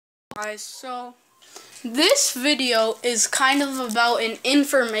Guys, so this video is kind of about an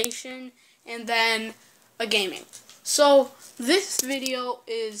information and then a gaming. So this video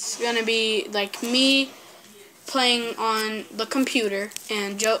is gonna be like me playing on the computer,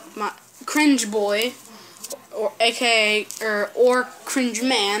 and my cringe boy, or AKA or cringe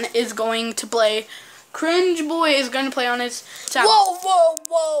man, is going to play. Cringe boy is going to play on his tablet.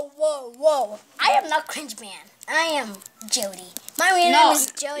 Whoa! I am not cringe man. I am Jody. My real name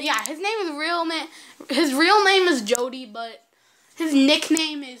is Jody. Yeah, his real name is Jody, but his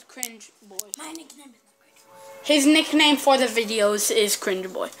nickname is Cringe Boy. My nickname is not Cringe Boy. His nickname for the videos is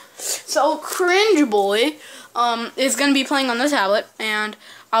Cringe Boy. So Cringe Boy is going to be playing on the tablet, and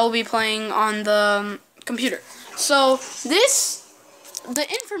I will be playing on the computer. So the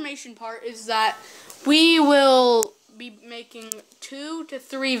information part is that we will be making 2 to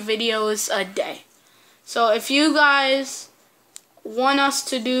 3 videos a day. So if you guys want us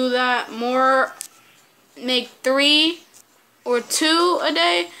to do that more, make 3 or 2 a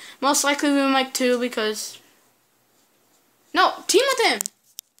day, most likely we'll make 2 because... No, team with him.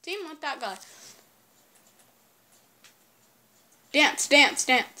 Team with that guy. Dance.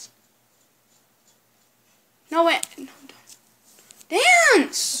 No, wait. No,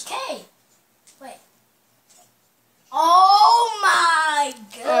 dance! Okay. Wait. Oh my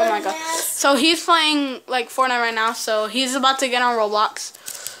goodness. Oh my god. So he's playing like Fortnite right now, so he's about to get on Roblox.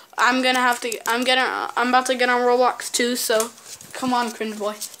 I'm about to get on Roblox too, so come on, cringe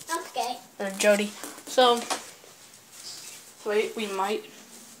boy. Okay. Or Jody. So wait, we might.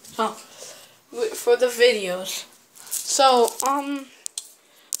 Oh, for the videos. So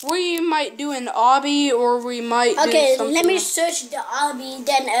we might do an obby, or we might do something let me else. search the obby,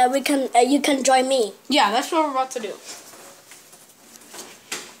 then you can join me. Yeah, that's what we're about to do.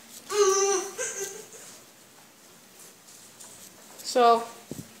 So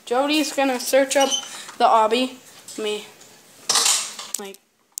Jody's gonna search up the obby.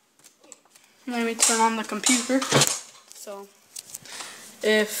 Let me turn on the computer. So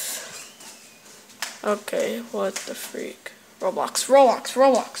okay, what the freak? Roblox.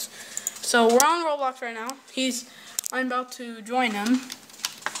 So we're on Roblox right now. I'm about to join him.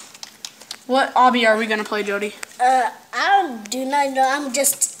 What obby are we gonna play, Jody? I do not know. I'm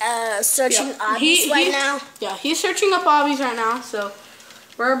just searching obbies right now. Yeah, he's searching up obbies right now. So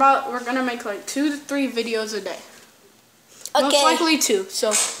we're gonna make like 2 to 3 videos a day. Okay. Most likely 2.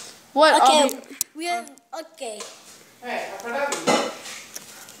 So what obby? Okay. Hey,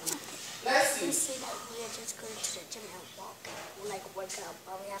 let's see. We say that we are just going to the gym and work out,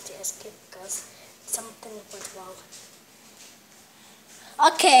 but we have to escape because something went wrong.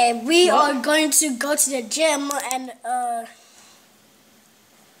 Okay, we are going to go to the gym and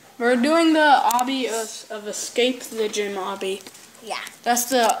we're doing the obby of escape the gym obby. Yeah. That's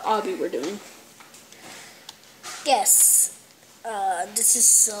the obby we're doing. Yes. This is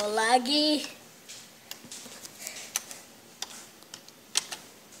so laggy.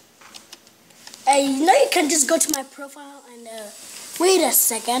 You know, you can just go to my profile and wait a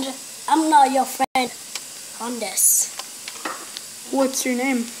second. I'm not your friend on this. What's your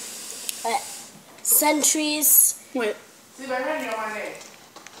name? Sentries. Wait. See, my friend, you know my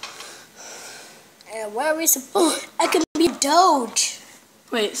name. Where is it? Oh, I can be Doge.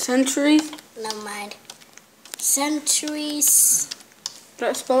 Wait, Century? Never mind. Sentries. Did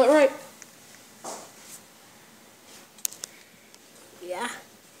I spell it right? Yeah.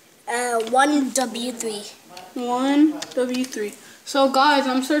 1W3. 1W3. So guys,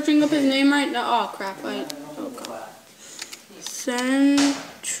 I'm searching up his name right now. Oh crap! Oh god.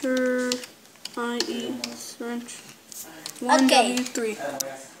 Century. 1W3.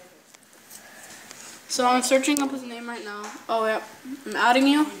 So I'm searching up his name right now. Oh yeah, I'm adding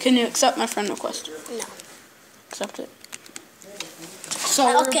you. Can you accept my friend request? No. Accept it. So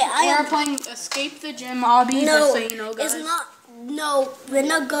we're playing Escape the Gym obby. No, just so you know, guys. it's not. No, we're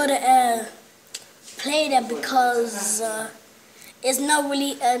not gonna play that because it's not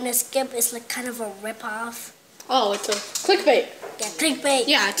really an escape. It's like kind of a rip-off. Oh, it's a clickbait. Yeah, clickbait.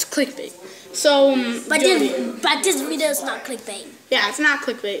 Yeah, it's clickbait. So, but this video is not clickbait. Yeah, it's not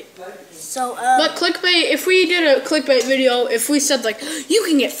clickbait. So, but clickbait, if we did a clickbait video, if we said like, you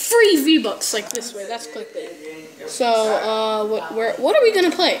can get free V-Bucks like this way, that's clickbait. So, what are we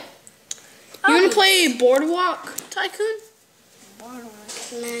gonna play? You wanna play Boardwalk Tycoon? Boardwalk,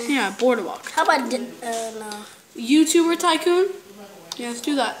 nah. Yeah, Boardwalk. How about no? YouTuber Tycoon? Yeah, let's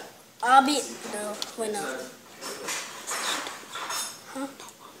do that. No, wait, no. Huh?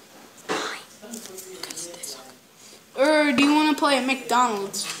 Or do you want to play at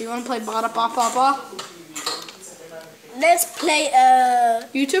McDonald's? Do you want to play Bada Ba Ba Ba? Let's play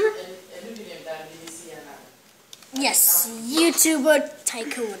YouTuber? Yes, YouTuber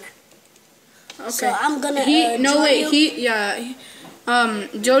Tycoon. Okay. So I'm gonna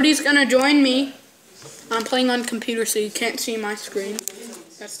Jody's gonna join me. I'm playing on computer, so you can't see my screen.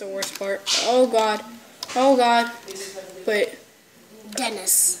 That's the worst part. Oh god. Oh god. Wait.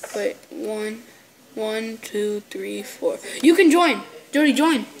 Dennis. Wait. 1, 2, 3, 4. You can join. Jody,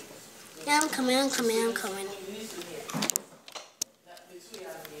 join. Yeah, I'm coming.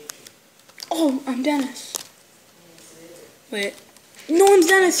 Oh, I'm Dennis. Wait. No one's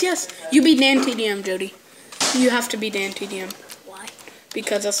Dennis, yes. You be Dan TDM, Jody. You have to be Dan TDM. Why?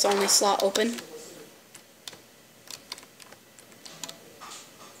 Because that's the only slot open.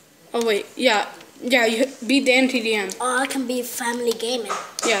 Oh, wait. Yeah, you be Dan TDM. Oh, I can be family gaming.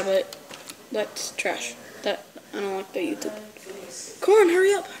 Yeah, but that's trash. I don't like the YouTube. Come on,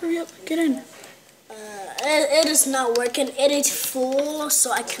 hurry up, get in. It is not working. It is full,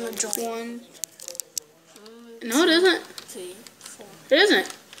 so I cannot join. 1. No, it isn't. 3, 4. It isn't.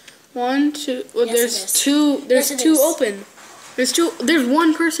 1, 2. Well, Yes, there's it is. two. There's Yes, it two is. open. There's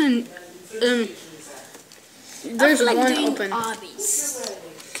one person. There's I feel like one doing open. obbies.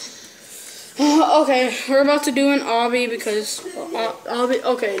 Okay, we're about to do an obby because obby.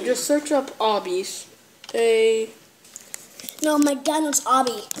 Okay, just search up obbies. No, McDonald's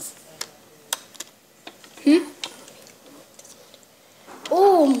obby.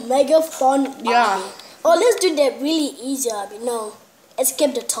 Oh, mega fun Yeah. obby. Oh, let's do that really easy obby. No,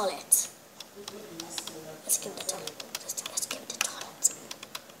 escape the toilet. Escape the toilet. Let's do escape the toilet.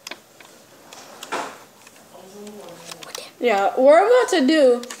 Yeah, we're about to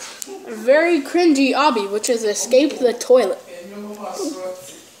do a very cringy obby, which is escape the toilet.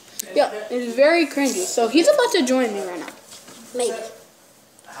 Yeah, it's very cringy. So he's about to join me right now. Maybe.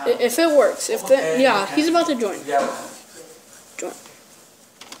 If it works. Yeah, he's about to join. Join.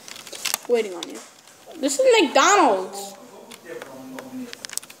 Waiting on you. This is McDonald's.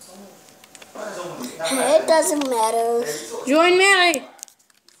 It doesn't matter. Join me.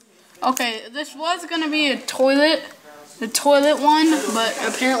 Okay, this was gonna be the toilet one, but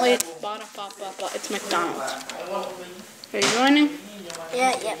apparently it's McDonald's. Are you joining?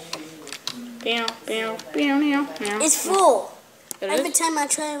 Yeah. It's full. Every time I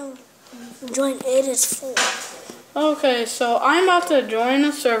try to join, it is full. Okay, so I'm about to join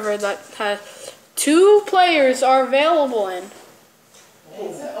a server that has 2 players are available in.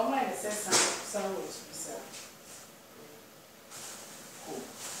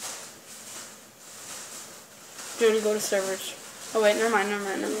 Jody, go to servers. Oh wait, never mind.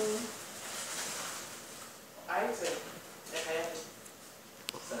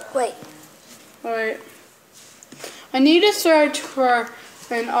 Wait. Alright. I need to search for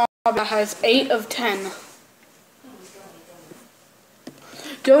an obby that has 8 of 10.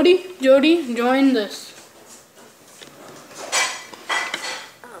 Jody, join this.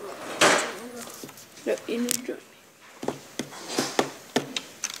 Yep, you need to join me.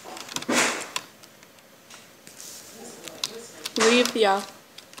 Leave, yeah,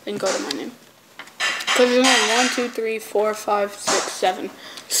 and go to my name. Because there's only 1, 2, 3, 4, 5, 6, 7.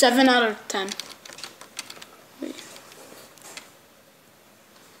 7 out of 10. Wait.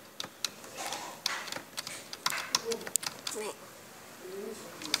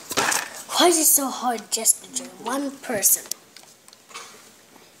 Why is it so hard just to join one person?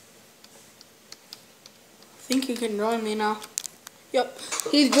 I think you can join me now. Yep.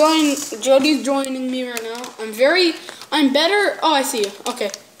 Jody's joining me right now. I'm better. Oh, I see you.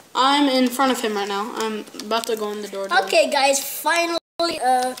 Okay. I'm in front of him right now. I'm about to go in the door. Okay, guys, finally,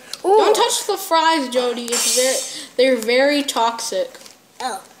 Don't touch the fries, Jody. They're very toxic.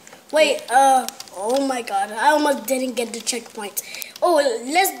 Oh. Wait, oh my god. I almost didn't get the checkpoint. Oh,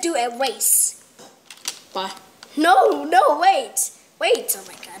 let's do a race. Bye. No, wait. Wait, oh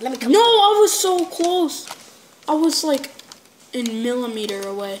my god. Let me come. No, I was so close. I was like in millimeter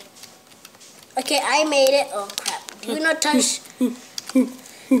away. Okay, I made it. Oh crap. Do not touch.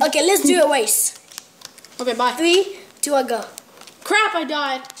 Okay, let's do a race. Okay, bye. 3, 2, 1, go. Crap, I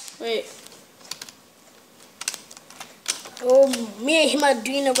died. Wait. Oh, me and him are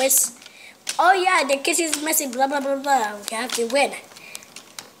doing a race. Oh yeah, the kiss is messy, blah blah blah blah. We have to win.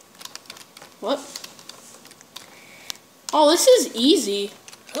 What? Oh, this is easy.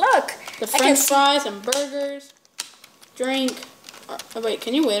 Look. The French fries and burgers. Drink. Oh, wait,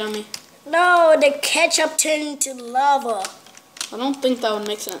 can you wait on me? No, the ketchup turned to lava. I don't think that would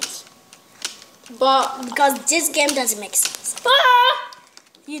make sense. But Because this game doesn't make sense. Ah!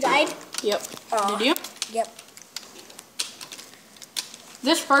 You died? Yep. Oh. Did you? Yep.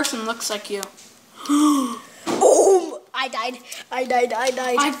 This person looks like you. Oh! I died.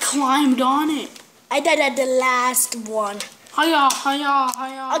 I climbed on it. I died at the last one. Hiya, hiya,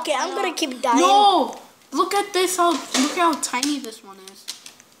 hiya. Okay, I'm gonna keep dying. No! Look at this, look how tiny this one is.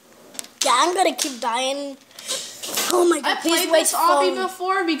 Yeah, I'm gonna keep dying. Oh my god, I please played wait this for obby me.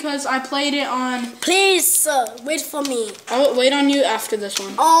 before because I played it on... Please, wait for me. I will wait on you after this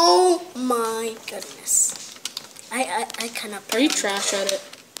one. Oh my goodness. I cannot play. Are you on trash at it?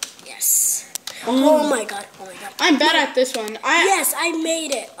 Yes. Oh my god, oh my god. I'm bad at this one. Yes, I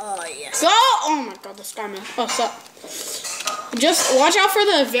made it. Oh, yes. Go! Oh my god, the sky man. Oh, sup. Just watch out for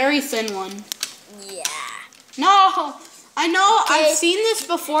the very thin one. Yeah. No! I know, Okay. I've seen this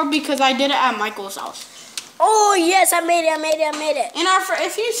before because I did it at Michael's house. Oh, yes, I made it, I made it, I made it. In our,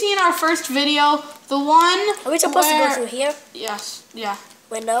 if you've seen our first video, the one Are we supposed to go through here? Yes, yeah.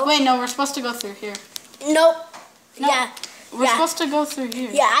 Window? Wait, no, we're supposed to go through here. Nope. No, Yeah. We're supposed to go through here.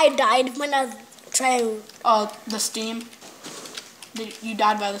 Yeah, I died when I was trying. Oh, the steam? You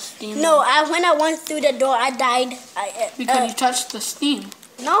died by the steam? No, when I went through the door, I died. Because you touched the steam.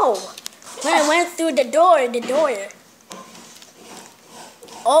 No. When I went through the door.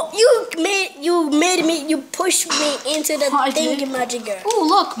 Oh, you pushed me into the I did? thingy-majigger. Oh,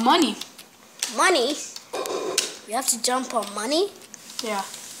 look, money. Money? We have to jump on money? Yeah.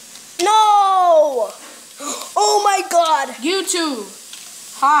 No! Oh my god! YouTube.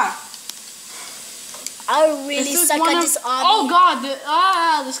 Hi. I really This is suck one at of- this obby. Oh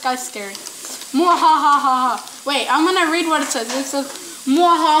god, this guy's scary. Mwahahaha. Wait, I'm gonna read what it says. It says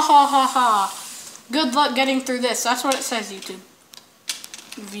mwahahaha. Good luck getting through this. That's what it says, YouTube.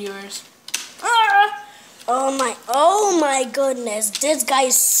 Viewers. Oh my goodness. This guy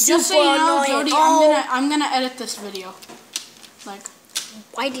is super Just so you know, annoying. Jody, Oh. I'm gonna edit this video. Like,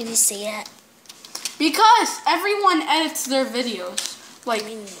 Why did he say that? because everyone edits their videos. Like,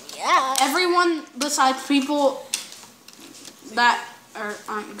 Yeah. everyone besides people that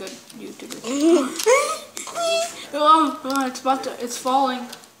aren't good YouTubers. Oh, it's falling.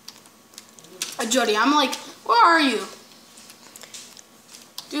 Jody, I'm like, where are you?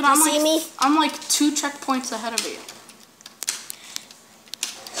 Dude, You see me? I'm like 2 checkpoints ahead of you.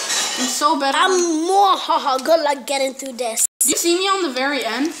 I'm so better. I'm more good luck getting through this. Do you see me on the very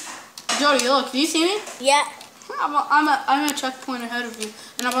end? Jody, look, do you see me? Yeah. I'm a checkpoint ahead of you,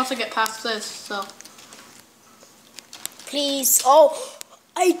 and I'm about to get past this, so. Please. Oh,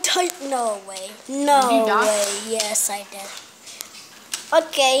 I typed. No way. No Did you die? way. Yes, I did.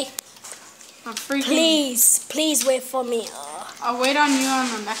 Okay. I'm freaking. Please wait for me. I'll wait on you on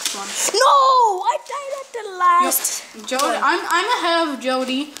the next one. No, I died at the last. Jody, I'm ahead of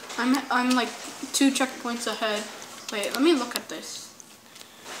Jody. I'm like 2 checkpoints ahead. Wait, let me look at this.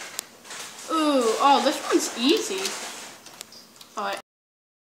 Ooh, oh, this one's easy. Oh,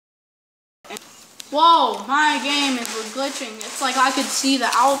 whoa, my game is glitching. It's like I could see the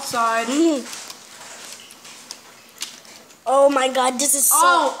outside. Oh my god, this is so.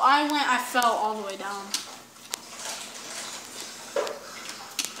 Oh, I fell all the way down.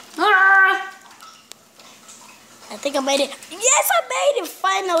 Ah! I think I made it. Yes, I made it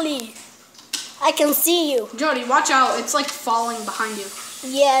finally. I can see you. Jody, watch out. It's like falling behind you.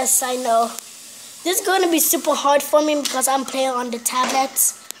 Yes, I know. This is going to be super hard for me because I'm playing on the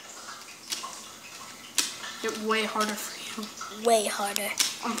tablets. It's way harder for you. Way harder.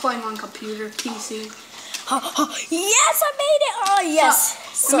 I'm playing on computer, PC. Yes, I made it. Oh,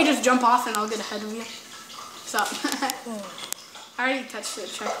 yes. Let me just jump off and I'll get ahead of you. Sup? I already touched the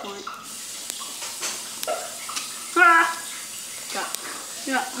checkpoint. Ah!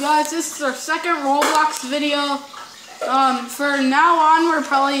 Yeah, guys, this is our second Roblox video. For now on, we're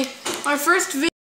probably our first video.